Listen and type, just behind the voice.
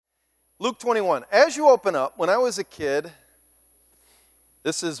Luke 21. As you open up, when I was a kid,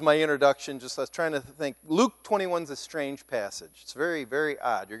 this is my introduction. Just I was trying to think. Luke 21 is a strange passage. It's very, very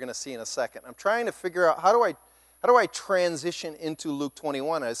odd. You're going to see in a second. I'm trying to figure out how do I transition into Luke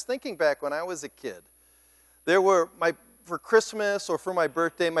 21. I was thinking back when I was a kid. For Christmas or for my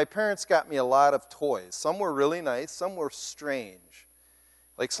birthday, my parents got me a lot of toys. Some were really nice. Some were strange.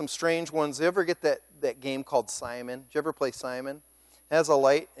 Like some strange ones. You ever get that game called Simon? Did you ever play Simon? It has a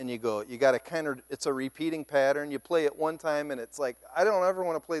light, and you got to it's a repeating pattern. You play it one time, and it's like, I don't ever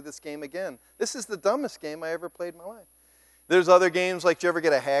want to play this game again. This is the dumbest game I ever played in my life. There's other games, like, did you ever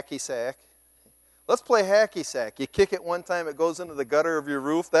get a hacky sack? Let's play hacky sack. You kick it one time, it goes into the gutter of your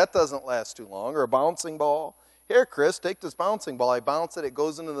roof. That doesn't last too long. Or a bouncing ball. Here, Chris, take this bouncing ball. I bounce it, it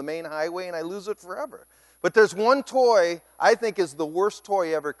goes into the main highway, and I lose it forever. But there's one toy I think is the worst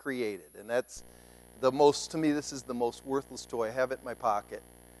toy ever created, and that's to me, this is the most worthless toy. I have it in my pocket.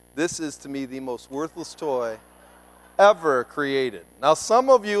 This is, to me, the most worthless toy ever created. Now, some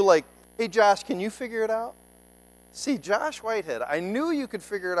of you like, hey, Josh, can you figure it out? See, Josh Whitehead, I knew you could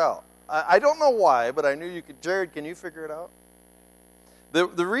figure it out. I don't know why, but I knew you could. Jared, can you figure it out?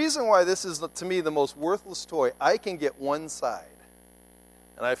 The reason why this is, to me, the most worthless toy, I can get one side.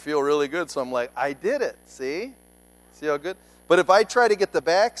 And I feel really good, so I'm like, I did it, see? See how good? But if I try to get the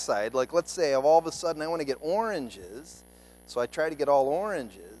back side, like let's say all of a sudden I want to get oranges, so I try to get all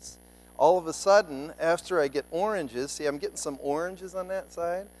oranges. All of a sudden, after I get oranges, see, I'm getting some oranges on that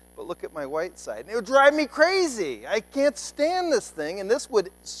side, but look at my white side. And it would drive me crazy. I can't stand this thing, and this would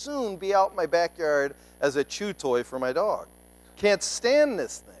soon be out in my backyard as a chew toy for my dog. Can't stand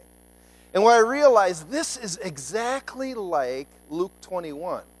this thing. And when I realized this is exactly like Luke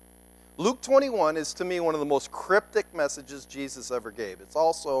 21. Luke 21 is, to me, one of the most cryptic messages Jesus ever gave. It's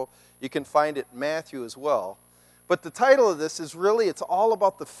also, you can find it in Matthew as well. But the title of this is really, it's all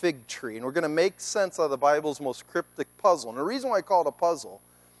about the fig tree. And we're going to make sense of the Bible's most cryptic puzzle. And the reason why I call it a puzzle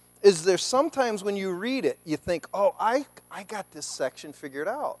is there's sometimes when you read it, you think, oh, I got this section figured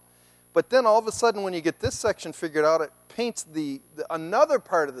out. But then all of a sudden, when you get this section figured out, it paints another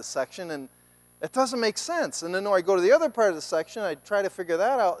part of the section, and it doesn't make sense. And then when I go to the other part of the section, I try to figure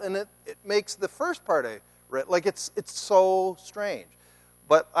that out, and it makes the first part I read, like it's so strange.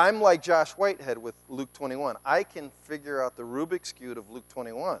 But I'm like Josh Whitehead with Luke 21. I can figure out the Rubik's Cube of Luke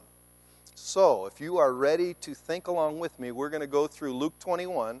 21. So if you are ready to think along with me, we're going to go through Luke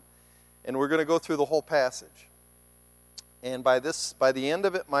 21, and we're going to go through the whole passage. And by the end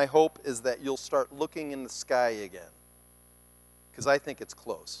of it, my hope is that you'll start looking in the sky again, because I think it's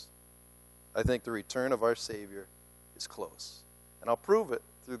close. I think the return of our Savior is close. And I'll prove it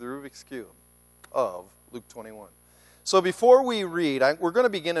through the Rubik's Cube of Luke 21. So before we read, we're going to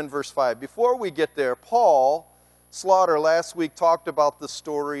begin in verse 5. Before we get there, Paul Slaughter last week talked about the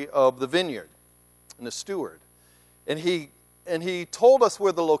story of the vineyard and the steward. And he told us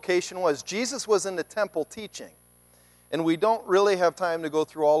where the location was. Jesus was in the temple teaching. And we don't really have time to go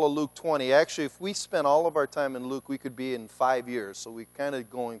through all of Luke 20. Actually, if we spent all of our time in Luke, we could be in 5 years. So we're kind of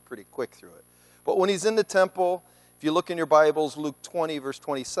going pretty quick through it. But when he's in the temple, if you look in your Bibles, Luke 20, verse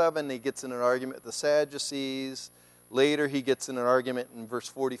 27, he gets in an argument with the Sadducees. Later, he gets in an argument in verse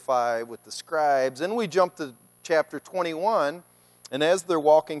 45 with the scribes. Then we jump to chapter 21. And as they're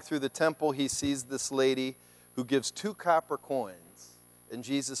walking through the temple, he sees this lady who gives 2 copper coins. And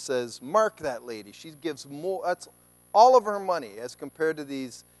Jesus says, mark that lady. She gives more. That's all of her money as compared to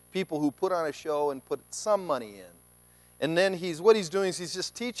these people who put on a show and put some money in. And then what he's doing is he's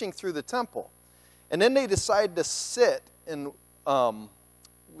just teaching through the temple. And then they decide to sit, and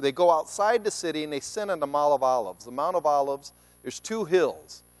they go outside the city and they sit on the Mount of Olives. The Mount of Olives, there's 2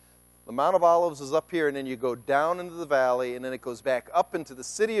 hills. The Mount of Olives is up here, and then you go down into the valley, and then it goes back up into the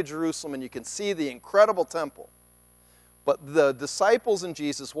city of Jerusalem, and you can see the incredible temple. But the disciples and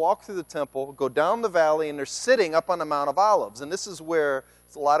Jesus walk through the temple, go down the valley, and they're sitting up on the Mount of Olives. And this is where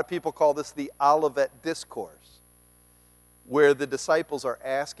a lot of people call this the Olivet Discourse, where the disciples are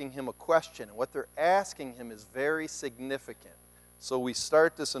asking him a question. And what they're asking him is very significant. So we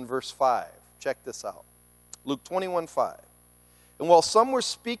start this in verse 5. Check this out. Luke 21:5. And while some were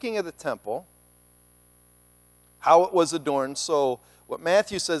speaking of the temple, how it was adorned, so what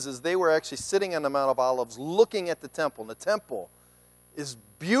Matthew says is they were actually sitting on the Mount of Olives looking at the temple. And the temple is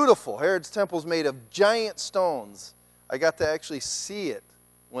beautiful. Herod's temple is made of giant stones. I got to actually see it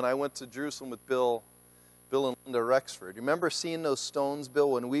when I went to Jerusalem with Bill and Linda Rexford. You remember seeing those stones,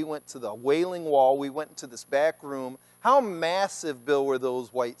 Bill? When we went to the Wailing Wall, we went into this back room. How massive, Bill, were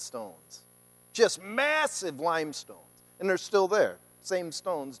those white stones? Just massive limestones. And they're still there. Same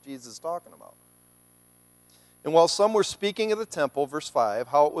stones Jesus is talking about. And while some were speaking of the temple, verse 5,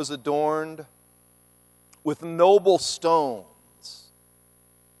 how it was adorned with noble stones,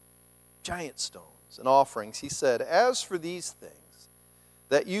 giant stones, and offerings, he said, as for these things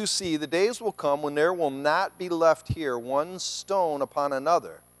that you see, the days will come when there will not be left here one stone upon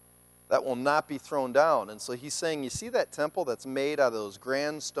another that will not be thrown down. And so he's saying, you see that temple that's made out of those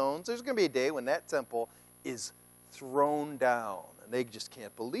grand stones? There's going to be a day when that temple is thrown down, and they just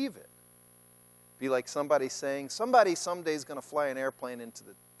can't believe it. Be like somebody saying, somebody someday is going to fly an airplane into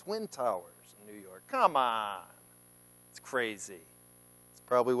the Twin Towers in New York. Come on. It's crazy. It's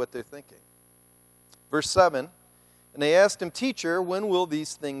probably what they're thinking. Verse 7, and they asked him, Teacher, when will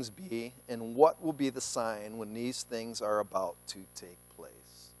these things be, and what will be the sign when these things are about to take place?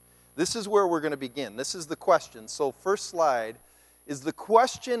 This is where we're going to begin. This is the question. So first slide is the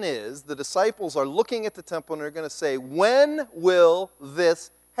question is, the disciples are looking at the temple and they're going to say, when will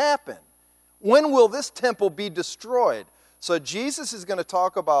this happen? When will this temple be destroyed? So Jesus is going to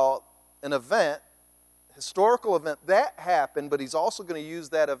talk about an event, historical event that happened, but he's also going to use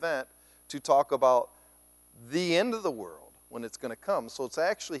that event to talk about the end of the world when it's going to come. So it's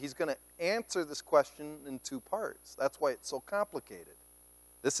actually, he's going to answer this question in two parts. That's why it's so complicated.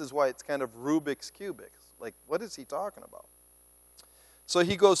 This is why it's kind of Rubik's Cube. Like, what is he talking about? So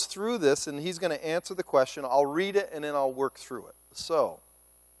he goes through this, and he's going to answer the question. I'll read it, and then I'll work through it. So,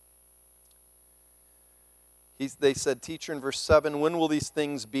 they said, Teacher, in verse 7, when will these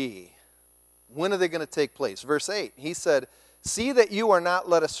things be? When are they going to take place? Verse 8, he said, see that you are not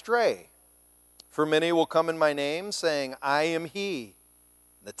led astray. For many will come in my name, saying, I am he.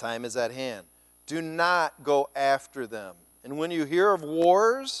 The time is at hand. Do not go after them. And when you hear of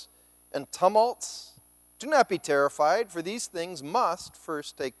wars and tumults, do not be terrified, for these things must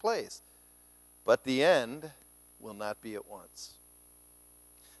first take place. But the end will not be at once.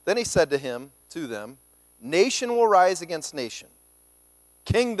 Then he said to them, nation will rise against nation,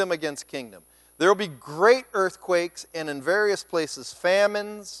 kingdom against kingdom. There will be great earthquakes, and in various places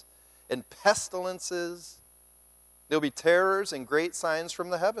famines and pestilences. There will be terrors and great signs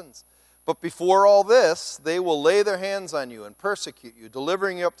from the heavens. But before all this, they will lay their hands on you and persecute you,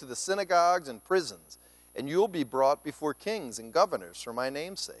 delivering you up to the synagogues and prisons, and you will be brought before kings and governors for my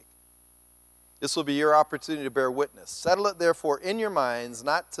name's sake. This will be your opportunity to bear witness. Settle it therefore in your minds,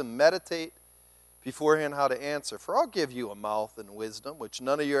 not to meditate beforehand how to answer. For I'll give you a mouth and wisdom, which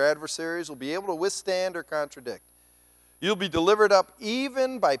none of your adversaries will be able to withstand or contradict. You'll be delivered up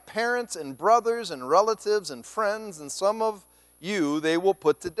even by parents and brothers and relatives and friends, and some of you they will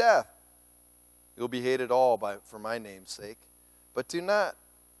put to death. You'll be hated all for my name's sake. But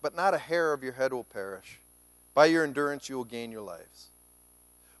not a hair of your head will perish. By your endurance you will gain your lives.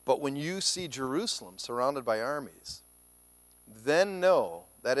 But when you see Jerusalem surrounded by armies, then know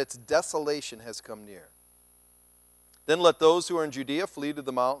that its desolation has come near. Then let those who are in Judea flee to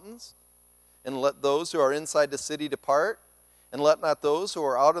the mountains, and let those who are inside the city depart, and let not those who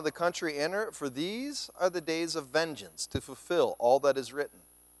are out of the country enter, for these are the days of vengeance, to fulfill all that is written.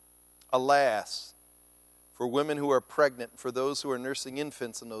 Alas, for women who are pregnant, for those who are nursing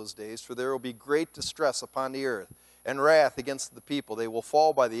infants in those days, for there will be great distress upon the earth, and wrath against the people. They will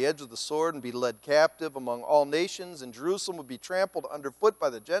fall by the edge of the sword and be led captive among all nations, and Jerusalem will be trampled underfoot by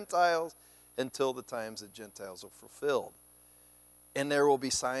the Gentiles until the times of Gentiles are fulfilled. And there will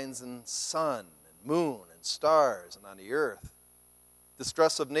be signs in sun and moon and stars and on the earth.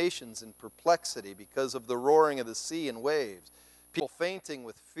 Distress of nations and perplexity because of the roaring of the sea and waves. People fainting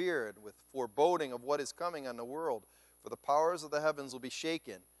with fear and with foreboding of what is coming on the world. For the powers of the heavens will be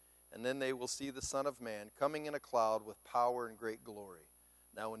shaken, and then they will see the Son of Man coming in a cloud with power and great glory.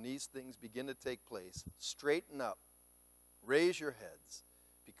 Now when these things begin to take place, straighten up, raise your heads,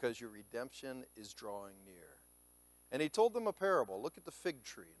 because your redemption is drawing near. And he told them a parable. Look at the fig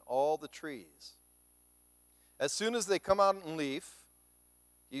tree and all the trees. As soon as they come out in leaf,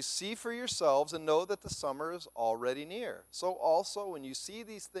 you see for yourselves and know that the summer is already near. So also, when you see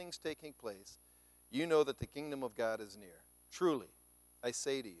these things taking place, you know that the kingdom of God is near. Truly, I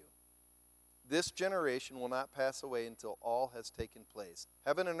say to you, this generation will not pass away until all has taken place.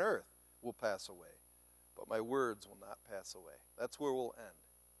 Heaven and earth will pass away, but my words will not pass away. That's where we'll end.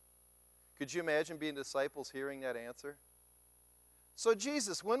 Could you imagine being disciples hearing that answer? So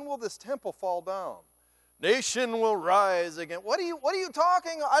Jesus, when will this temple fall down? Nation will rise again. What are you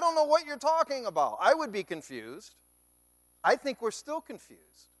talking? I don't know what you're talking about. I would be confused. I think we're still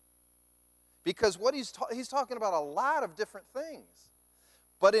confused. Because what he's talking about a lot of different things.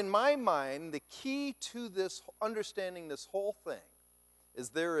 But in my mind, the key to this, understanding this whole thing, is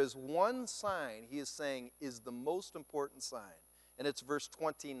there is one sign he is saying is the most important sign. And it's verse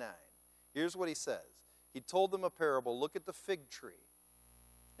 29. Here's what he says. He told them a parable. Look at the fig tree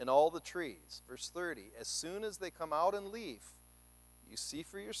and all the trees. Verse 30, as soon as they come out in leaf, you see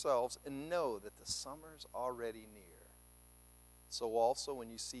for yourselves and know that the summer's already near. So also when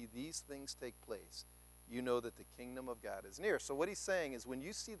you see these things take place, you know that the kingdom of God is near. So what he's saying is when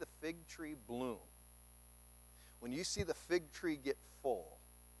you see the fig tree bloom, when you see the fig tree get full,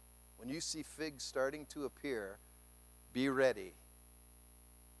 when you see figs starting to appear, be ready.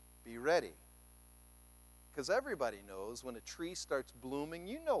 Be ready. Because everybody knows when a tree starts blooming,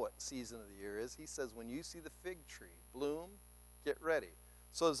 you know what season of the year is. He says when you see the fig tree bloom, get ready.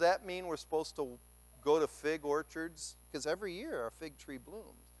 So does that mean we're supposed to go to fig orchards? Because every year a fig tree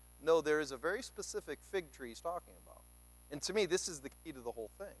blooms. No, there is a very specific fig tree he's talking about. And to me, this is the key to the whole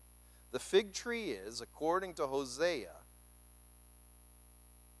thing. The fig tree is, according to Hosea,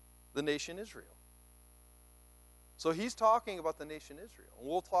 the nation Israel. So he's talking about the nation Israel. And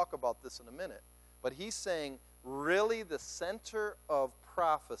we'll talk about this in a minute. But he's saying, really, the center of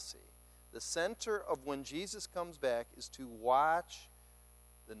prophecy, the center of when Jesus comes back is to watch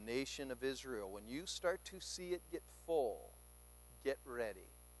the nation of Israel. When you start to see it get full, get ready.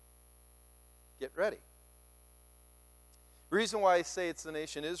 Get ready. The reason why I say it's the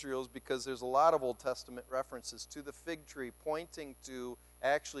nation Israel is because there's a lot of Old Testament references to the fig tree pointing to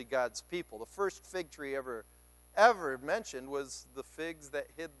actually God's people. The first fig tree ever mentioned was the figs that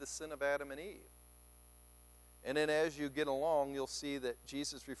hid the sin of Adam and Eve. And then as you get along, you'll see that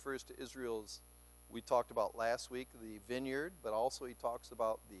Jesus refers to Israel as, we talked about last week, the vineyard, but also he talks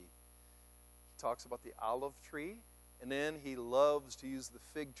about the olive tree. And then he loves to use the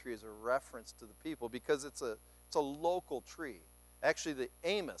fig tree as a reference to the people because it's a local tree. Actually,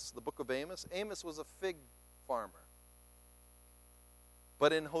 the book of Amos was a fig farmer.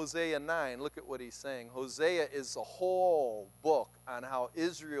 But in Hosea 9, look at what he's saying. Hosea is a whole book on how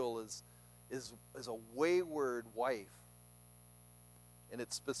Israel is a wayward wife. And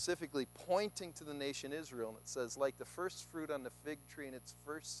it's specifically pointing to the nation Israel. And it says, like the first fruit on the fig tree in its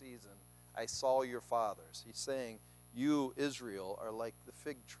first season, I saw your fathers. He's saying, you, Israel, are like the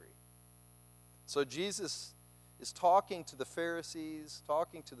fig tree. So Jesus is talking to the Pharisees,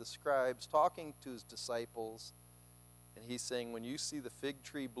 talking to the scribes, talking to his disciples. And he's saying, when you see the fig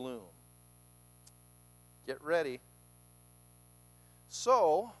tree bloom, get ready.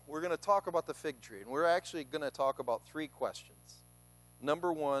 So, we're going to talk about the fig tree. And we're actually going to talk about 3 questions.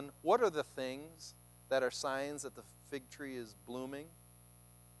 Number 1, what are the things that are signs that the fig tree is blooming?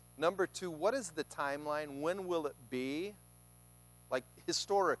 Number 2, what is the timeline? When will it be? Like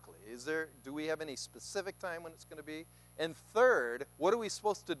historically, do we have any specific time when it's going to be? And third, what are we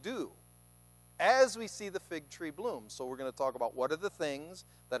supposed to do as we see the fig tree bloom? So we're going to talk about what are the things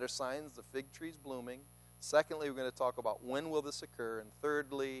that are signs the fig tree is blooming. Secondly, we're going to talk about when will this occur. And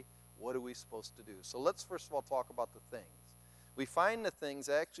thirdly, what are we supposed to do? So let's first of all talk about the things. We find the things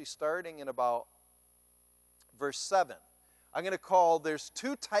actually starting in about verse 7. I'm going to call, there's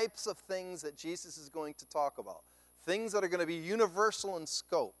 2 types of things that Jesus is going to talk about. Things that are going to be universal in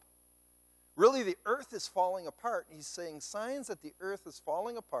scope. Really, the earth is falling apart. He's saying signs that the earth is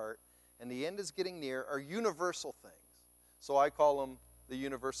falling apart and the end is getting near are universal things. So I call them the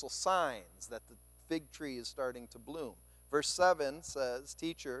universal signs that the fig tree is starting to bloom. Verse 7 says,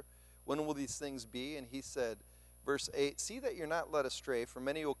 Teacher, when will these things be? And he said, verse 8, see that you're not led astray, for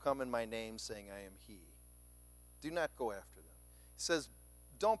many will come in my name, saying, I am he. Do not go after them. He says,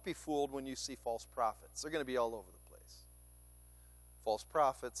 don't be fooled when you see false prophets. They're going to be all over the place. False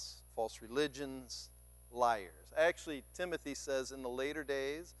prophets, false religions, liars. Actually, Timothy says in the later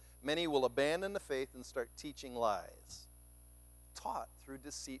days, many will abandon the faith and start teaching lies, taught through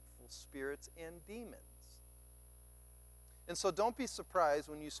deceitful spirits and demons. And so don't be surprised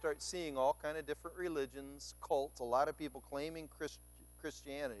when you start seeing all kind of different religions, cults, a lot of people claiming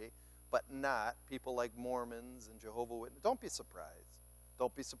Christianity, but not people like Mormons and Jehovah's Witnesses. Don't be surprised.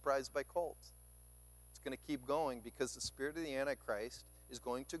 Don't be surprised by cults. It's going to keep going because the spirit of the Antichrist is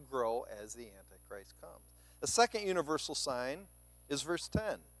going to grow as the Antichrist comes. The second universal sign is verse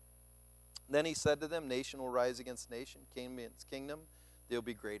 10. Then he said to them, nation will rise against nation, kingdom against kingdom. There will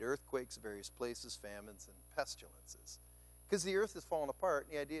be great earthquakes, various places, famines, and pestilences. Because the earth is falling apart,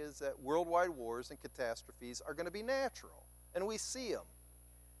 and the idea is that worldwide wars and catastrophes are going to be natural. And we see them.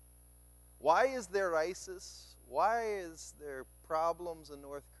 Why is there ISIS? Why is there problems in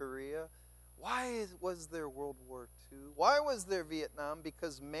North Korea? Why was there World War II? Why was there Vietnam?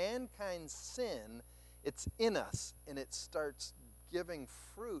 Because mankind's sin, it's in us, and it starts giving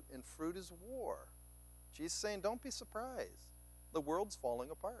fruit, and fruit is war. Jesus is saying, don't be surprised. The world's falling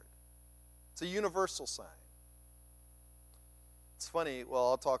apart. It's a universal sign. It's funny, well,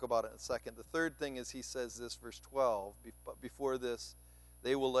 I'll talk about it in a second. The third thing is he says this, verse 12, but before this,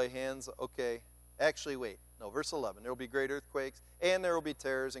 they will lay hands, okay, actually, wait, no, verse 11, there will be great earthquakes, and there will be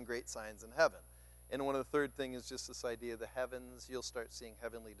terrors and great signs in heaven. And one of the third thing is just this idea of the heavens. You'll start seeing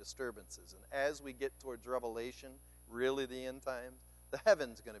heavenly disturbances. And as we get towards Revelation, really the end times, the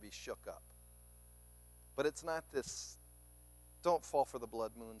heaven's going to be shook up. But it's not this, don't fall for the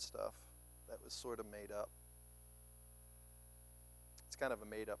blood moon stuff that was sort of made up. It's kind of a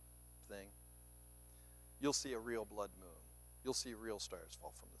made up thing. You'll see a real blood moon. You'll see real stars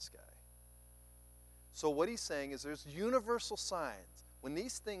fall from the sky. So what he's saying is there's universal signs. When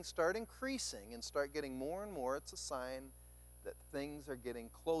these things start increasing and start getting more and more, it's a sign that things are getting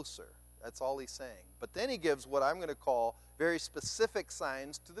closer. That's all he's saying. But then he gives what I'm going to call very specific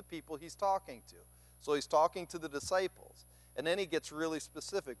signs to the people he's talking to. So he's talking to the disciples. And then he gets really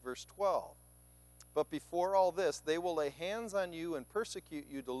specific, verse 12. But before all this, they will lay hands on you and persecute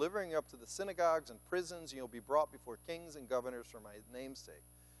you, delivering you up to the synagogues and prisons, and you'll be brought before kings and governors for my name's sake.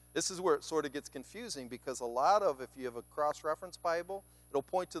 This is where it sort of gets confusing, because a lot of, if you have a cross-reference Bible, it'll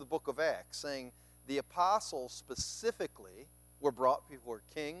point to the book of Acts, saying the apostles specifically were brought before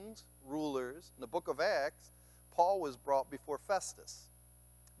kings, rulers. In the book of Acts, Paul was brought before Festus.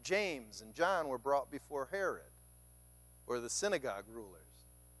 James and John were brought before Herod, or the synagogue rulers.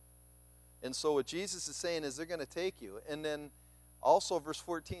 And so what Jesus is saying is they're going to take you. And then also verse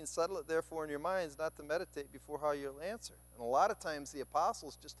 14, settle it therefore in your minds not to meditate before how you'll answer. And a lot of times the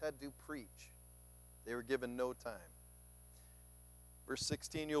apostles just had to preach. They were given no time. Verse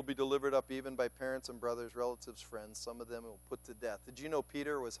 16, you'll be delivered up even by parents and brothers, relatives, friends. Some of them will put to death. Did you know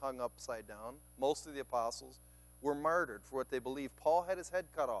Peter was hung upside down? Most of the apostles were martyred for what they believed. Paul had his head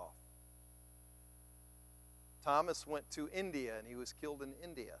cut off. Thomas went to India and he was killed in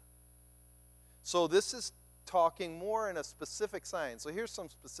India. So this is talking more in a specific sign. So here's some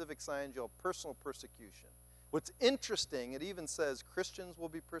specific signs. You'll have personal persecution. What's interesting, it even says Christians will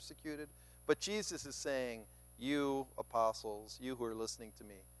be persecuted, but Jesus is saying, you apostles, you who are listening to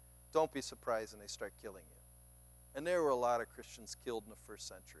me, don't be surprised when they start killing you. And there were a lot of Christians killed in the first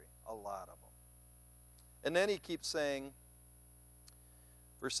century, a lot of them. And then he keeps saying,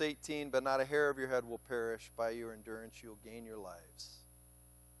 verse 18, but not a hair of your head will perish. By your endurance you'll gain your lives.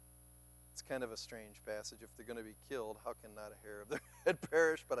 It's kind of a strange passage. If they're going to be killed, how can not a hair of their head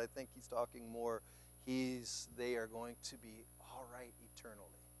perish? But I think he's talking more, they are going to be all right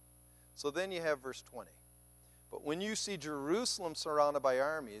eternally. So then you have verse 20. But when you see Jerusalem surrounded by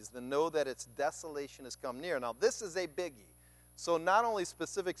armies, then know that its desolation has come near. Now this is a biggie. So not only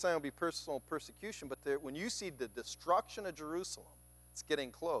specific sign will be personal persecution, but when you see the destruction of Jerusalem, it's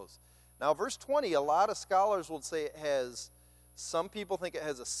getting close. Now verse 20, a lot of scholars will say it has, some people think it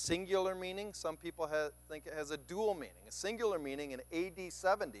has a singular meaning. Some people think it has a dual meaning. A singular meaning in AD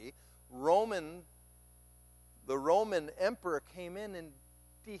 70, the Roman emperor came in and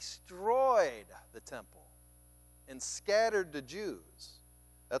destroyed the temple and scattered the Jews.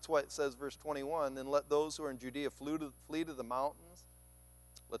 That's why it says, verse 21, then let those who are in Judea flee to the mountains.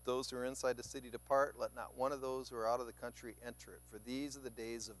 Let those who are inside the city depart. Let not one of those who are out of the country enter it. For these are the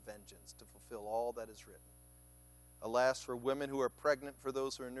days of vengeance, to fulfill all that is written. Alas, for women who are pregnant, for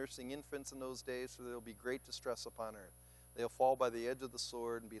those who are nursing infants in those days, for there will be great distress upon earth. They'll fall by the edge of the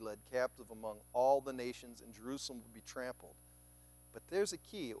sword and be led captive among all the nations, and Jerusalem will be trampled. But there's a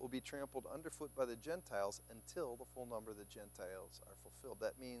key. It will be trampled underfoot by the Gentiles until the full number of the Gentiles are fulfilled.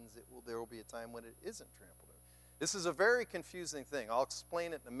 That means there will be a time when it isn't trampled. This is a very confusing thing. I'll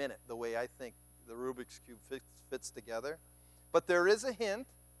explain it in a minute, the way I think the Rubik's Cube fits together. But there is a hint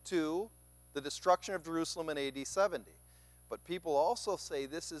to the destruction of Jerusalem in AD 70. But people also say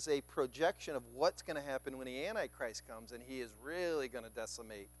this is a projection of what's going to happen when the Antichrist comes, and he is really going to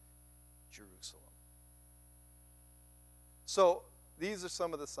decimate Jerusalem. So these are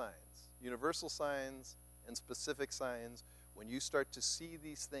some of the signs, universal signs and specific signs. When you start to see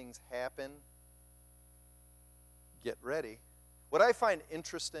these things happen, get ready. What I find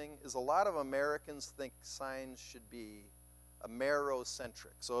interesting is a lot of Americans think signs should be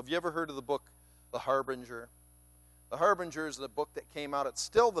Amerocentric. So have you ever heard of the book, The Harbinger? The Harbinger is the book that came out. It's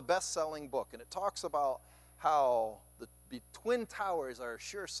still the best-selling book, and it talks about how the Twin Towers are a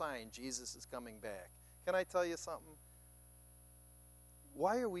sure sign Jesus is coming back. Can I tell you something?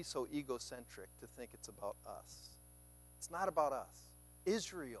 Why are we so egocentric to think it's about us? It's not about us.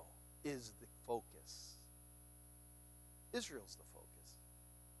 Israel is the focus. Israel's the focus.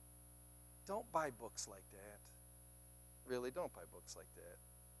 Don't buy books like that. Really, don't buy books like that.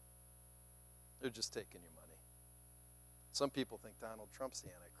 They're just taking your money. Some people think Donald Trump's the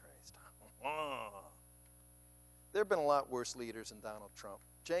Antichrist. There have been a lot worse leaders than Donald Trump.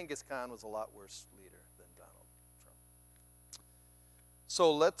 Genghis Khan was a lot worse leader than Donald Trump.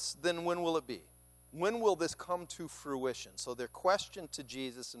 So then when will it be? When will this come to fruition? So their question to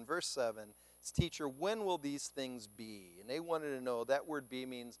Jesus in verse 7 is, Teacher, when will these things be? And they wanted to know, that word be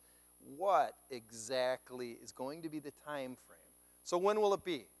means what exactly is going to be the time frame. So when will it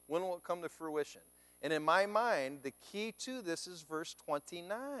be? When will it come to fruition? And in my mind, the key to this is verse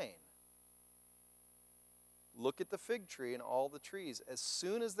 29. Look at the fig tree and all the trees. As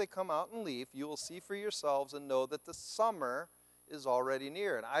soon as they come out in leaf, you will see for yourselves and know that the summer is already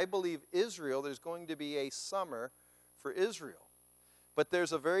near. And I believe Israel, there's going to be a summer for Israel. But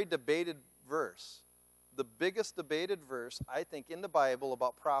there's a very debated verse. The biggest debated verse, I think, in the Bible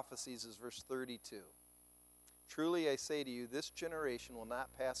about prophecies is verse 32. Truly I say to you, this generation will not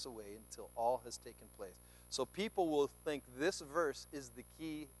pass away until all has taken place. So people will think this verse is the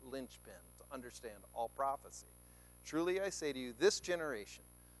key linchpin to understand all prophecy. Truly I say to you, this generation.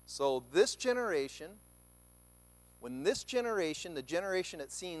 So this generation, when this generation, the generation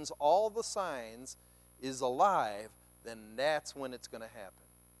that sees all the signs, is alive, then that's when it's going to happen.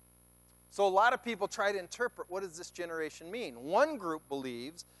 So a lot of people try to interpret, what does this generation mean? One group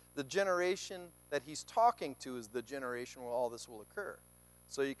believes the generation that he's talking to is the generation where all this will occur.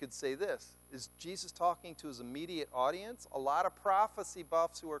 So you could say this, is Jesus talking to his immediate audience? A lot of prophecy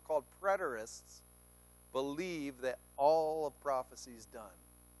buffs who are called preterists believe that all of prophecy is done.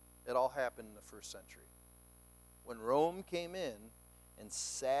 It all happened in the first century. When Rome came in and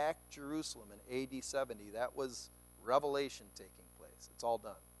sacked Jerusalem in AD 70, that was Revelation taking place. It's all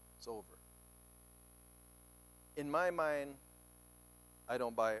done. It's over. In my mind, I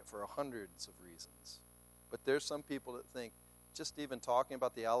don't buy it for hundreds of reasons. But there's some people that think, just even talking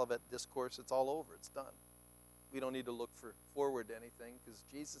about the Olivet Discourse, it's all over. It's done. We don't need to look forward to anything because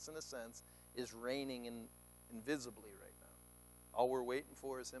Jesus, in a sense, is reigning invisibly right now. All we're waiting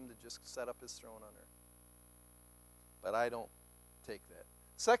for is him to just set up his throne on earth. But I don't take that.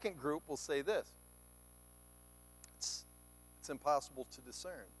 Second group will say this. It's impossible to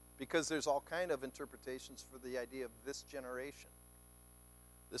discern because there's all kind of interpretations for the idea of this generation.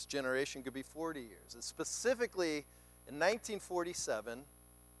 This generation could be 40 years. And specifically, in 1947,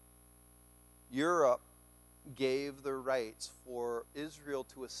 Europe gave the rights for Israel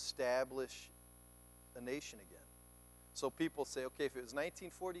to establish a nation again. So people say, okay, if it was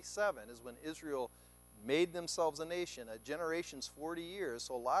 1947 is when Israel made themselves a nation, a generation's 40 years,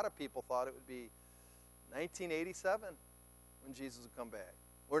 so a lot of people thought it would be 1987 when Jesus would come back,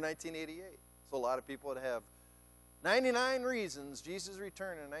 or 1988. So a lot of people would have 99 reasons Jesus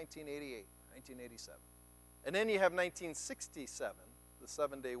returned in 1988, 1987. And then you have 1967, the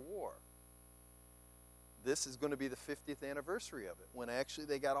Seven-Day War. This is going to be the 50th anniversary of it, when actually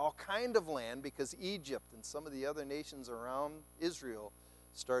they got all kind of land because Egypt and some of the other nations around Israel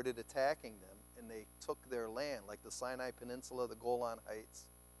started attacking them, and they took their land, like the Sinai Peninsula, the Golan Heights.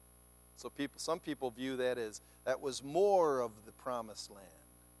 So some people view that as that was more of the promised land.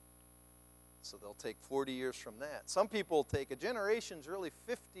 So they'll take 40 years from that. Some people take a generation's really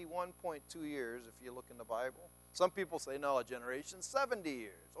 51.2 years if you look in the Bible. Some people say, no, a generation's 70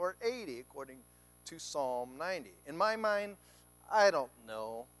 years or 80 according to Psalm 90. In my mind, I don't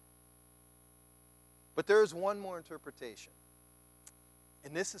know. But there is one more interpretation.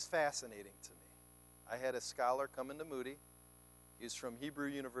 And this is fascinating to me. I had a scholar come into Moody. He's from Hebrew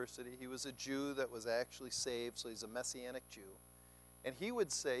University. He was a Jew that was actually saved, so he's a Messianic Jew. And he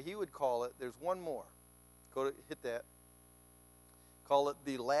would call it, there's one more. Hit that. Call it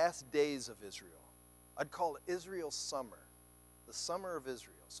the last days of Israel. I'd call it Israel's summer. The summer of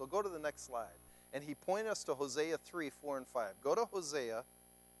Israel. So go to the next slide. And he pointed us to Hosea 3, 4, and 5. Go to Hosea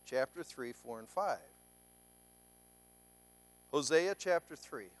chapter 3, 4, and 5. Hosea chapter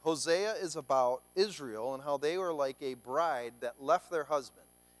 3. Hosea is about Israel and how they were like a bride that left their husband.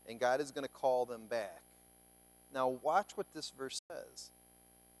 And God is going to call them back. Now watch what this verse says.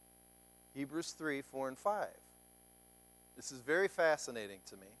 Hebrews 3, 4, and 5. This is very fascinating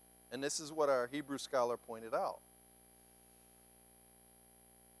to me. And this is what our Hebrew scholar pointed out.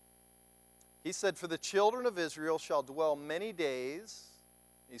 He said, for the children of Israel shall dwell many days.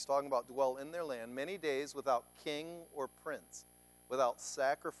 He's talking about dwell in their land, many days without king or prince, without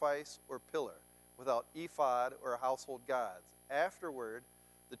sacrifice or pillar, without ephod or household gods. Afterward,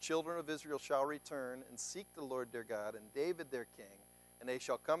 the children of Israel shall return and seek the Lord their God and David their king, and they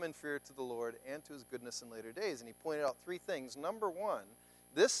shall come in fear to the Lord and to his goodness in later days. And he pointed out three things. Number one,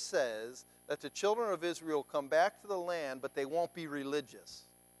 this says that the children of Israel come back to the land, but they won't be religious.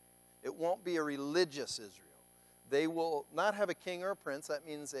 It won't be a religious Israel. They will not have a king or a prince. That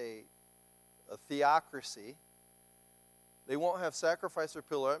means a theocracy. They won't have sacrifice or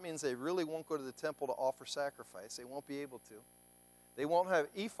pillar. That means they really won't go to the temple to offer sacrifice. They won't be able to. They won't have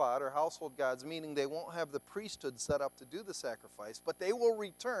ephod or household gods, meaning they won't have the priesthood set up to do the sacrifice, but they will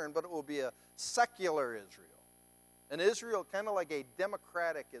return, but it will be a secular Israel. An Israel kind of like a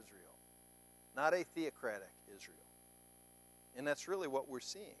democratic Israel, not a theocratic Israel. And that's really what we're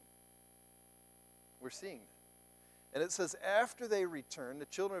seeing. We're seeing that. And it says, after they return, the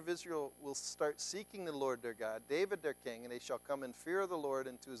children of Israel will start seeking the Lord their God, David their king, and they shall come in fear of the Lord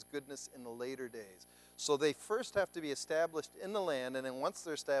and to his goodness in the later days. So they first have to be established in the land, and then once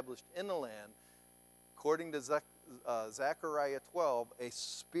they're established in the land, according to Zechariah 12,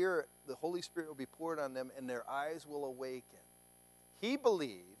 the Holy Spirit will be poured on them, and their eyes will awaken. He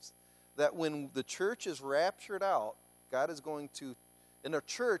believes that when the church is raptured out, God is going to, and the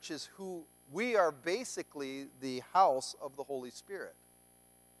church is who we are, basically the house of the Holy Spirit.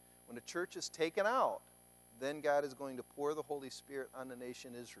 When the church is taken out, then God is going to pour the Holy Spirit on the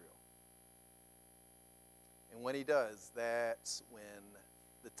nation Israel. And when he does, that's when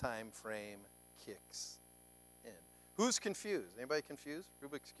the time frame kicks in. Who's confused? Anybody confused?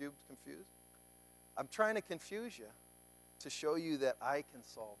 Rubik's Cube confused? I'm trying to confuse you to show you that I can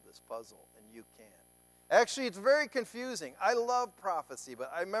solve this puzzle and you can't. Actually, it's very confusing. I love prophecy,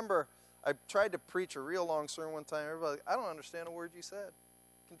 but I remember I tried to preach a real long sermon one time. Everybody, I don't understand a word you said.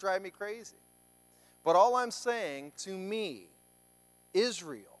 It can drive me crazy. But all I'm saying, to me,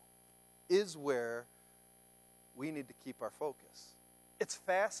 Israel is where we need to keep our focus. It's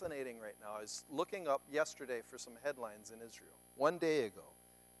fascinating right now. I was looking up yesterday for some headlines in Israel. One day ago,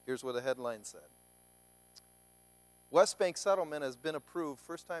 here's what a headline said. West Bank settlement has been approved,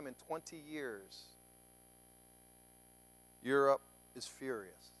 first time in 20 years. Europe is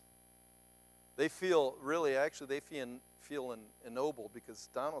furious. They feel, really, actually, they feel ennobled because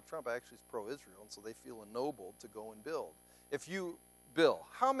Donald Trump actually is pro-Israel, and so they feel ennobled to go and build. Bill,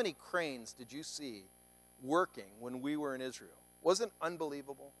 how many cranes did you see working when we were in Israel? Wasn't it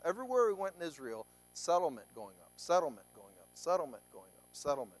unbelievable? Everywhere we went in Israel, settlement going up, settlement going up, settlement going up,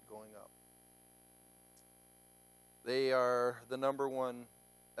 settlement going up. They are the number one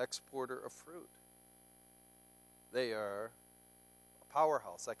exporter of fruit. They are a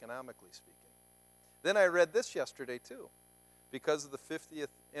powerhouse, economically speaking. Then I read this yesterday, too. Because of the 50th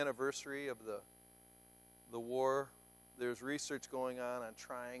anniversary of the war, there's research going on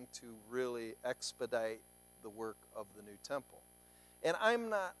trying to really expedite the work of the new temple. And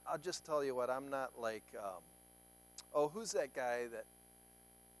I'll just tell you what, I'm not like, who's that guy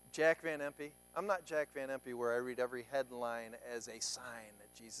Jack Van Impe? I'm not Jack Van Impe where I read every headline as a sign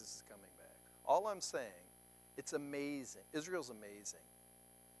that Jesus is coming back. All I'm saying, it's amazing. Israel's amazing.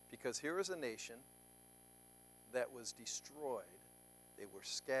 Because here is a nation that was destroyed, they were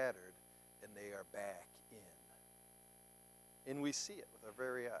scattered, and they are back in. And we see it with our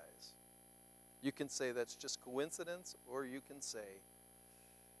very eyes. You can say that's just coincidence, or you can say,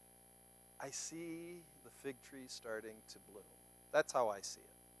 I see the fig tree starting to bloom. That's how I see it.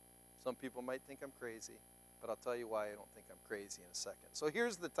 Some people might think I'm crazy, but I'll tell you why I don't think I'm crazy in a second. So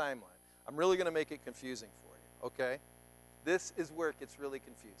here's the timeline. I'm really going to make it confusing for you, okay? This is where it gets really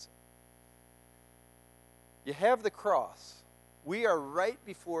confusing. You have the cross. We are right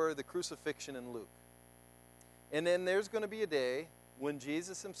before the crucifixion in Luke. And then there's going to be a day when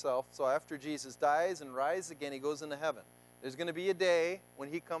Jesus himself, so after Jesus dies and rises again, he goes into heaven. There's going to be a day when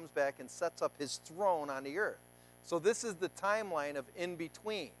he comes back and sets up his throne on the earth. So this is the timeline of in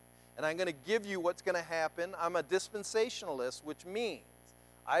between. And I'm going to give you what's going to happen. I'm a dispensationalist, which means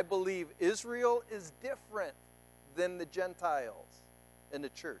I believe Israel is different than the Gentiles in the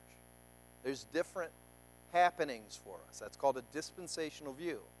church. There's different happenings for us. That's called a dispensational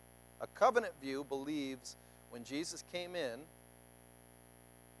view. A covenant view believes when Jesus came in,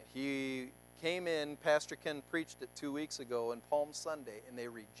 Pastor Ken preached it 2 weeks ago on Palm Sunday, and they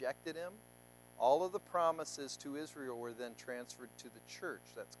rejected him. All of the promises to Israel were then transferred to the church.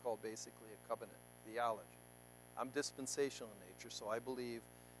 That's called basically a covenant theology. I'm dispensational in nature, so I believe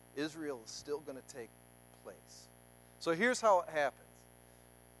Israel is still going to take place. So here's how it happens.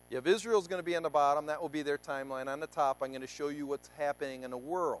 You have Israel's going to be on the bottom. That will be their timeline. On the top, I'm going to show you what's happening in the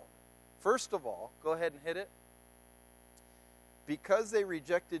world. First of all, go ahead and hit it. Because they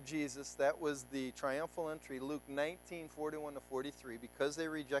rejected Jesus, that was the triumphal entry, Luke 19:41-43. Because they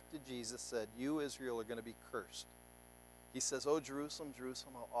rejected Jesus, said, you, Israel, are going to be cursed. He says, oh, Jerusalem,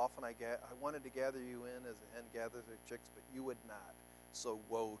 Jerusalem, how often I wanted to gather you in as a hen gathers her chicks, but you would not. So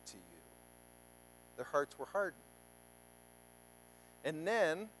woe to you. Their hearts were hardened. And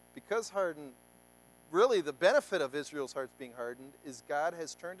then, because hardened, really the benefit of Israel's hearts being hardened is God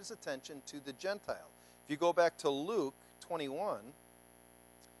has turned his attention to the Gentiles. If you go back to Luke 21,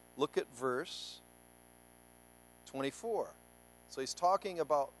 look at verse 24. So he's talking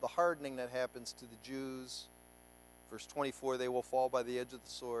about the hardening that happens to the Jews. Verse 24, they will fall by the edge of the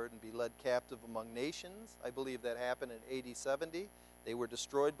sword and be led captive among nations. I believe that happened in AD 70. They were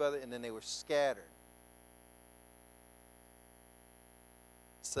destroyed and then they were scattered.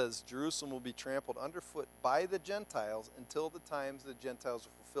 It says, Jerusalem will be trampled underfoot by the Gentiles until the times of the Gentiles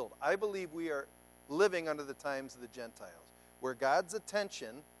are fulfilled. I believe we are living under the times of the Gentiles, where God's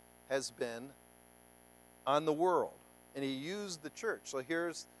attention has been on the world. And he used the church. So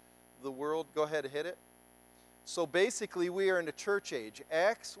here's the world. Go ahead and hit it. So basically, we are in the church age.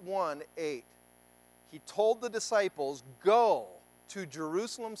 Acts 1:8. He told the disciples, go to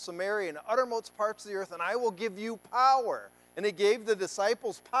Jerusalem, Samaria, and uttermost parts of the earth, and I will give you power. And he gave the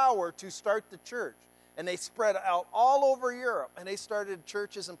disciples power to start the church. And they spread out all over Europe. And they started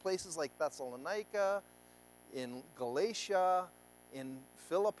churches in places like Thessalonica, in Galatia, in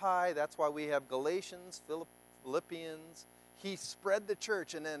Philippi. That's why we have Galatians, Philippians. He spread the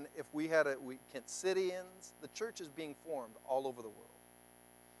church, and then if we had Kentidians, the church is being formed all over the world.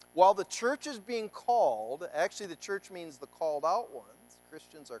 While the church is being called, actually the church means the called out ones.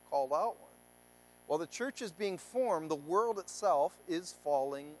 Christians are called out ones. While the church is being formed, the world itself is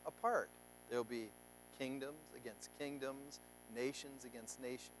falling apart. There will be kingdoms against kingdoms, nations against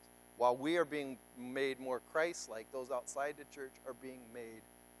nations. While we are being made more Christ-like, those outside the church are being made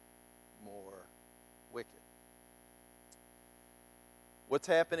more wicked. What's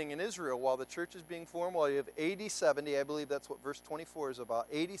happening in Israel while the church is being formed? Well, you have AD 70. I believe that's what verse 24 is about.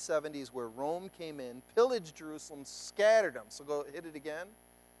 AD 70 is where Rome came in, pillaged Jerusalem, scattered them. So go hit it again.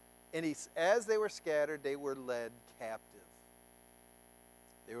 And as they were scattered, they were led captive.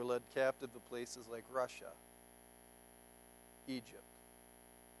 They were led captive to places like Russia, Egypt,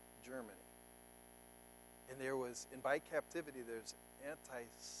 Germany. And by captivity, there's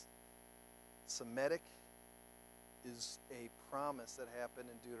anti-Semitic is a promise that happened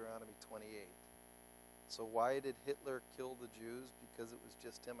in Deuteronomy 28. So why did Hitler kill the Jews? Because it was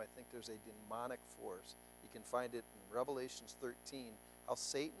just him. I think there's a demonic force. You can find it in Revelations 13, how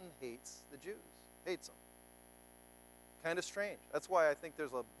Satan hates the Jews, hates them. Kind of strange. That's why I think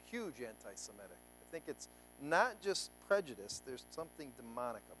there's a huge anti-Semitic. I think it's not just prejudice, there's something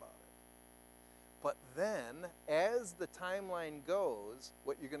demonic about it. But then, as the timeline goes,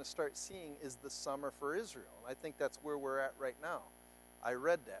 what you're going to start seeing is the summer for Israel. And I think that's where we're at right now. I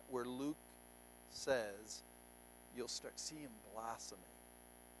read that, where Luke says, you'll start seeing blossoming.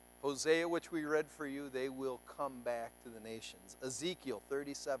 Hosea, which we read for you, they will come back to the nations. Ezekiel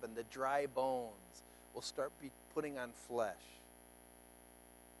 37, the dry bones will start putting on flesh.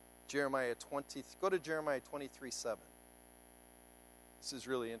 Jeremiah 20, go to Jeremiah 23:7. This is a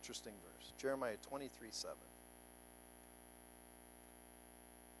really interesting verse. Jeremiah 23:7.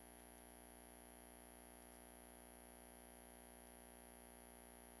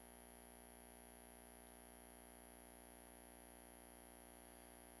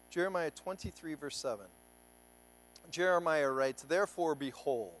 Jeremiah 23, verse 7. Jeremiah writes, therefore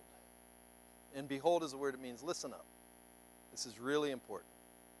behold. And behold is a word that means listen up. This is really important.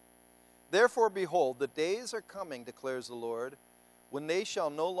 Therefore behold, the days are coming, declares the Lord, when they shall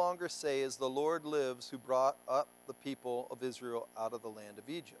no longer say, as the Lord lives, who brought up the people of Israel out of the land of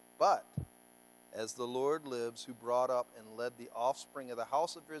Egypt. But, as the Lord lives, who brought up and led the offspring of the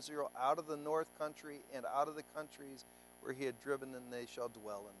house of Israel out of the north country and out of the countries where he had driven them, they shall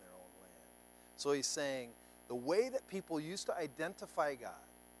dwell in their own land. So he's saying, the way that people used to identify God,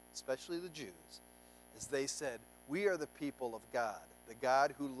 especially the Jews, is they said, we are the people of God, the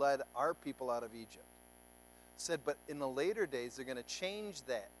God who led our people out of Egypt. Said, but in the later days, they're going to change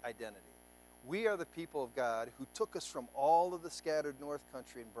that identity. We are the people of God who took us from all of the scattered north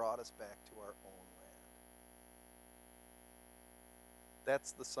country and brought us back to our own land.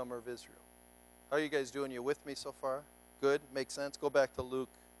 That's the summer of Israel. How are you guys doing? You with me so far? Good? Makes sense? Go back to Luke.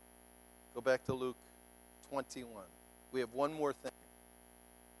 Go back to Luke 21. We have one more thing.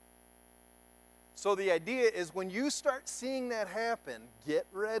 So the idea is when you start seeing that happen, get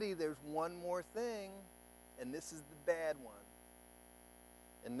ready. There's one more thing. And this is the bad one.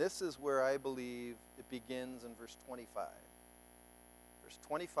 And this is where I believe it begins in verse 25. Verse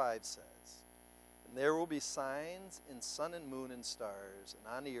 25 says, and there will be signs in sun and moon and stars,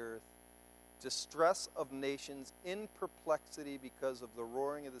 and on the earth, distress of nations in perplexity because of the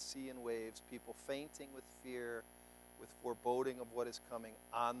roaring of the sea and waves, people fainting with fear, with foreboding of what is coming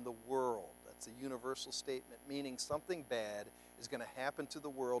on the world. That's a universal statement, meaning something bad is going to happen to the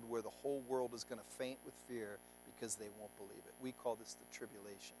world where the whole world is going to faint with fear because they won't believe it. We call this the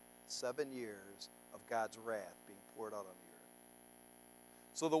tribulation. 7 years of God's wrath being poured out on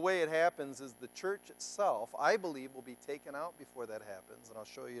So the way it happens is the church itself, I believe, will be taken out before that happens, and I'll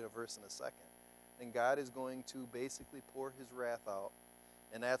show you a verse in a second. And God is going to basically pour his wrath out.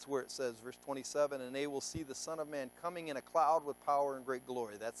 And that's where it says, verse 27, and they will see the Son of Man coming in a cloud with power and great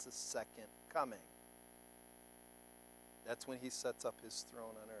glory. That's the second coming. That's when he sets up his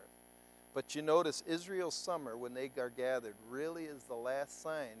throne on earth. But you notice Israel's summer, when they are gathered, really is the last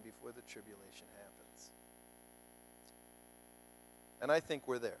sign before the tribulation happens. And I think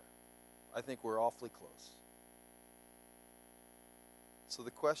we're there. I think we're awfully close. So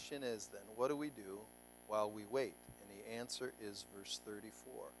the question is then, what do we do while we wait? And the answer is verse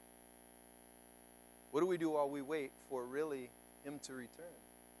 34. What do we do while we wait for really him to return?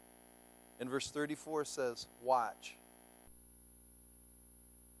 And verse 34 says, watch.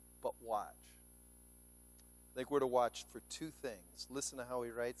 But watch. I think we're to watch for two things. Listen to how he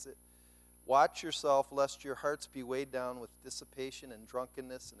writes it. Watch yourself, lest your hearts be weighed down with dissipation and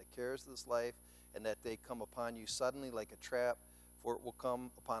drunkenness and the cares of this life, and that they come upon you suddenly like a trap, for it will come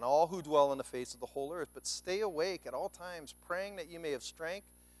upon all who dwell on the face of the whole earth. But stay awake at all times, praying that you may have strength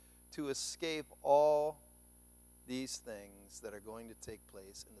to escape all these things that are going to take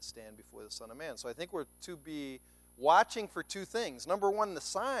place and to stand before the Son of Man. So I think we're to be watching for two things. Number one, the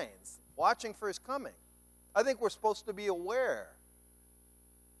signs, watching for his coming. I think we're supposed to be aware,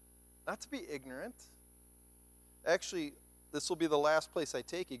 not to be ignorant. Actually, this will be the last place I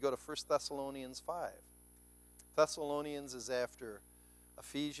take you. Go to 1 Thessalonians 5. Thessalonians is after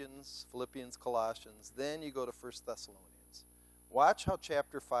Ephesians, Philippians, Colossians. Then you go to 1 Thessalonians. Watch how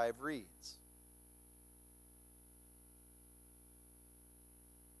chapter 5 reads.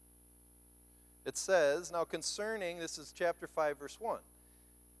 It says, now concerning, this is chapter 5, verse 1.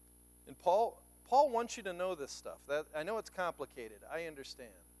 And Paul wants you to know this stuff. I know it's complicated. I understand.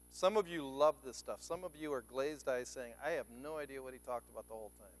 Some of you love this stuff. Some of you are glazed eyes saying, I have no idea what he talked about the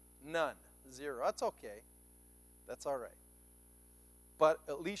whole time. None. Zero. That's okay. That's all right. But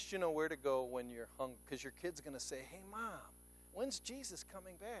at least you know where to go when you're hungry. Because your kid's going to say, hey, Mom, when's Jesus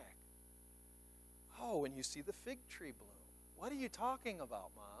coming back? Oh, when you see the fig tree bloom. What are you talking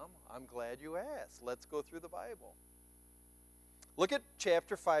about, Mom? I'm glad you asked. Let's go through the Bible. Look at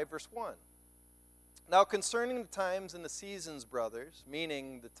chapter 5, verse 1. Now concerning the times and the seasons, brothers,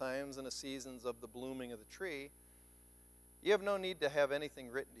 meaning the times and the seasons of the blooming of the tree, you have no need to have anything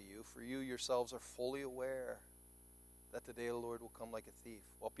written to you, for you yourselves are fully aware that the day of the Lord will come like a thief.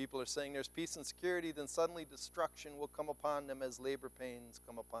 While people are saying there's peace and security, then suddenly destruction will come upon them as labor pains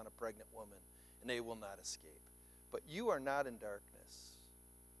come upon a pregnant woman, and they will not escape. But you are not in darkness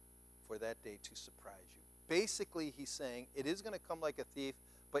for that day to surprise you. Basically, he's saying it is going to come like a thief,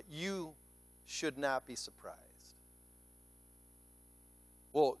 but you should not be surprised.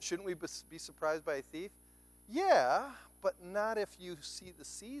 Well, shouldn't we be surprised by a thief? Yeah, but not if you see the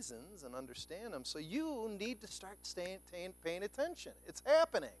seasons and understand them. So you need to start paying attention. It's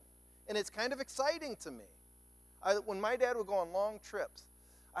happening, and it's kind of exciting to me. When my dad would go on long trips,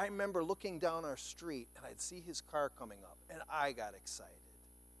 I remember looking down our street, and I'd see his car coming up, and I got excited.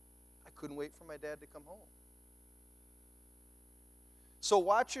 I couldn't wait for my dad to come home. So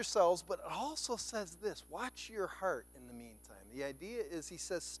watch yourselves, but it also says this, watch your heart in the meantime. The idea is, he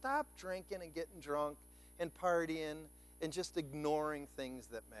says, stop drinking and getting drunk and partying and just ignoring things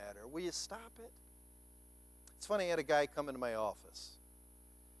that matter. Will you stop it? It's funny, I had a guy come into my office,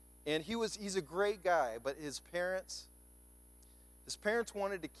 and he's a great guy, but his parents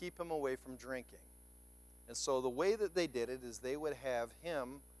wanted to keep him away from drinking. And so the way that they did it is they would have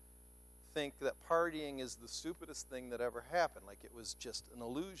him think that partying is the stupidest thing that ever happened, like it was just an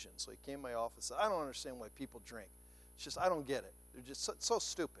illusion. So he came to my office and said, I don't understand why people drink. It's just, I don't get it. They're just so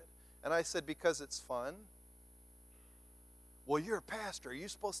stupid. And I said, because it's fun. Well, you're a pastor. Are you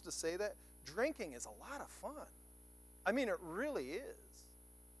supposed to say that? Drinking is a lot of fun. I mean, it really is.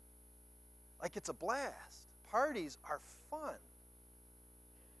 Like, it's a blast. Parties are fun.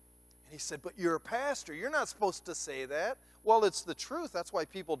 And he said, but you're a pastor. You're not supposed to say that. Well, it's the truth. That's why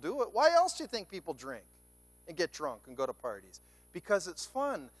people do it. Why else do you think people drink and get drunk and go to parties? Because it's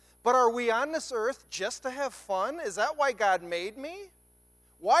fun. But are we on this earth just to have fun? Is that why God made me?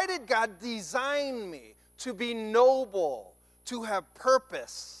 Why did God design me? To be noble, to have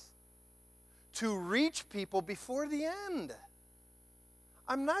purpose, to reach people before the end.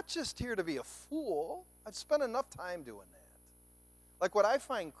 I'm not just here to be a fool. I've spent enough time doing that. Like, what I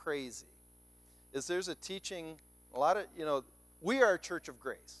find crazy is there's a teaching, we are a church of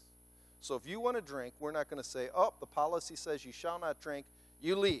grace. So if you want to drink, we're not going to say, oh, the policy says you shall not drink,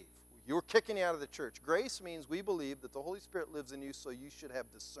 you leave. You're kicking you out of the church. Grace means we believe that the Holy Spirit lives in you, so you should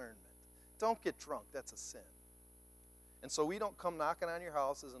have discernment. Don't get drunk. That's a sin. And so we don't come knocking on your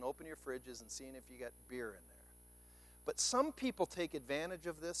houses and open your fridges and seeing if you got beer in there. But some people take advantage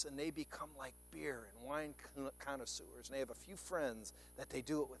of this and they become like beer and wine connoisseurs. And they have a few friends that they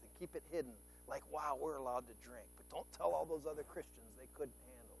do it with and keep it hidden. Like, wow, we're allowed to drink. But don't tell all those other Christians they couldn't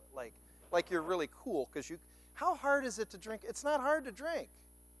handle it. Like you're really cool because you... How hard is it to drink? It's not hard to drink.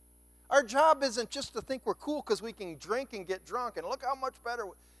 Our job isn't just to think we're cool because we can drink and get drunk. And look how much better...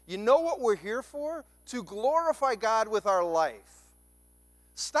 You know what we're here for? To glorify God with our life.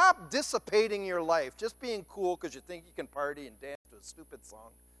 Stop dissipating your life, just being cool because you think you can party and dance to a stupid song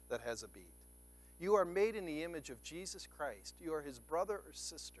that has a beat. You are made in the image of Jesus Christ. You are his brother or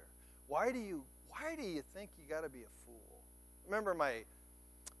sister. Why do you think you got to be a fool? Remember,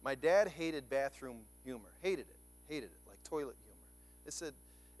 my dad hated bathroom humor. Hated it, like toilet humor. It said,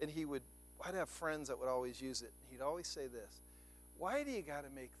 and I'd have friends that would always use it. He'd always say this, why do you got to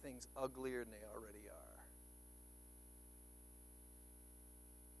make things uglier than they already are?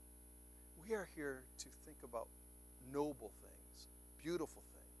 We are here to think about noble things, beautiful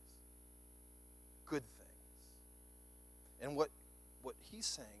things, good things. And what he's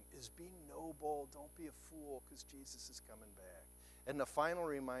saying is being noble, don't be a fool because Jesus is coming back. And the final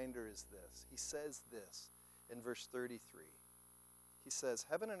reminder is this. He says this in verse 33. He says,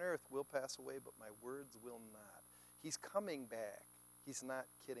 heaven and earth will pass away, but my words will not. He's coming back. He's not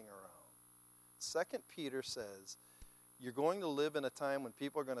kidding around. 2 Peter says, you're going to live in a time when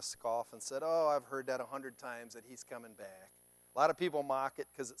people are going to scoff and say, oh, I've heard that 100 times that he's coming back. A lot of people mock it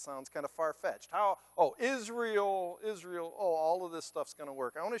because it sounds kind of far-fetched. Israel, all of this stuff's going to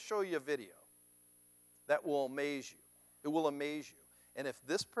work. I want to show you a video that will amaze you. It will amaze you. And if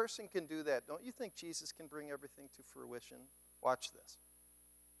this person can do that, don't you think Jesus can bring everything to fruition? Watch this.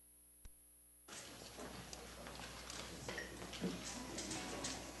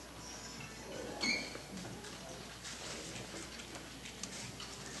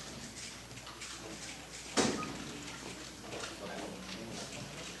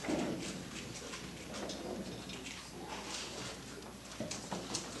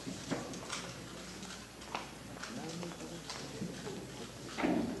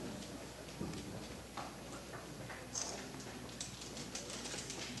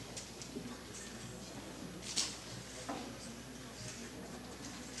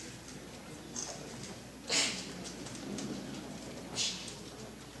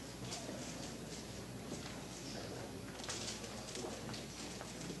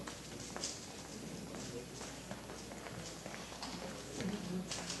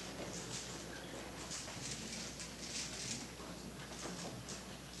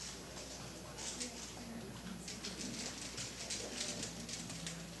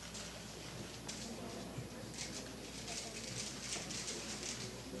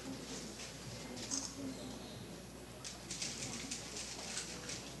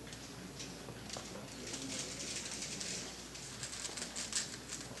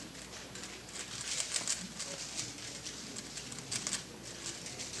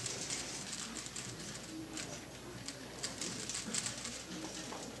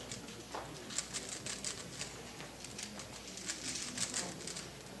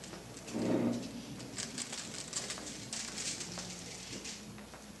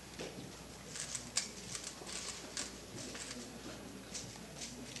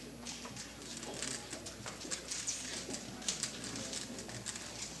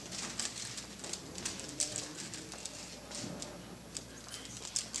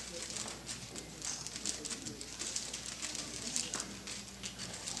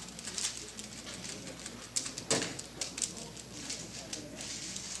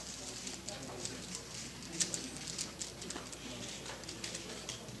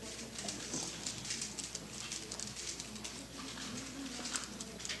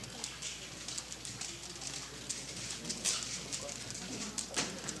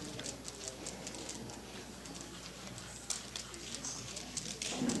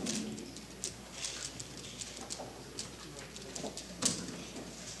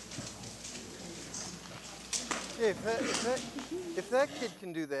 Hey, if that kid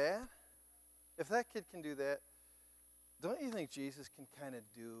can do that, don't you think Jesus can kind of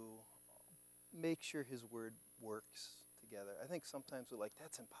make sure his word works together? I think sometimes we're like,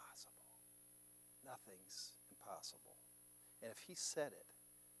 that's impossible. Nothing's impossible. And if he said it,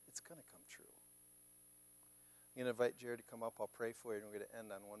 it's going to come true. I'm going to invite Jared to come up. I'll pray for you, and we're going to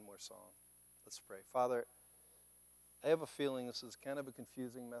end on one more song. Let's pray. Father, I have a feeling this is kind of a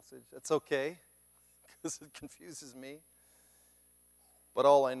confusing message. That's okay, because it confuses me. But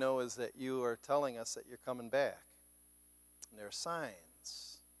all I know is that you are telling us that you're coming back. And there are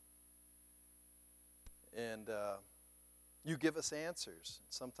signs. And You give us answers.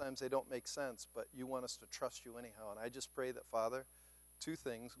 Sometimes they don't make sense, but you want us to trust you anyhow. And I just pray that, Father, two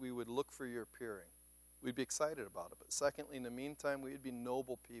things: we would look for your appearing. We'd be excited about it. But secondly, in the meantime, we'd be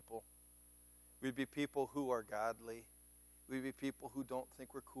noble people. We'd be people who are godly. We'd be people who don't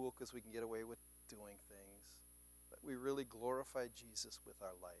think we're cool because we can get away with doing things. But we really glorify Jesus with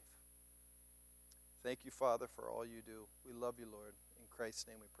our life. Thank you, Father, for all you do. We love you, Lord. In Christ's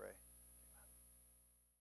name we pray.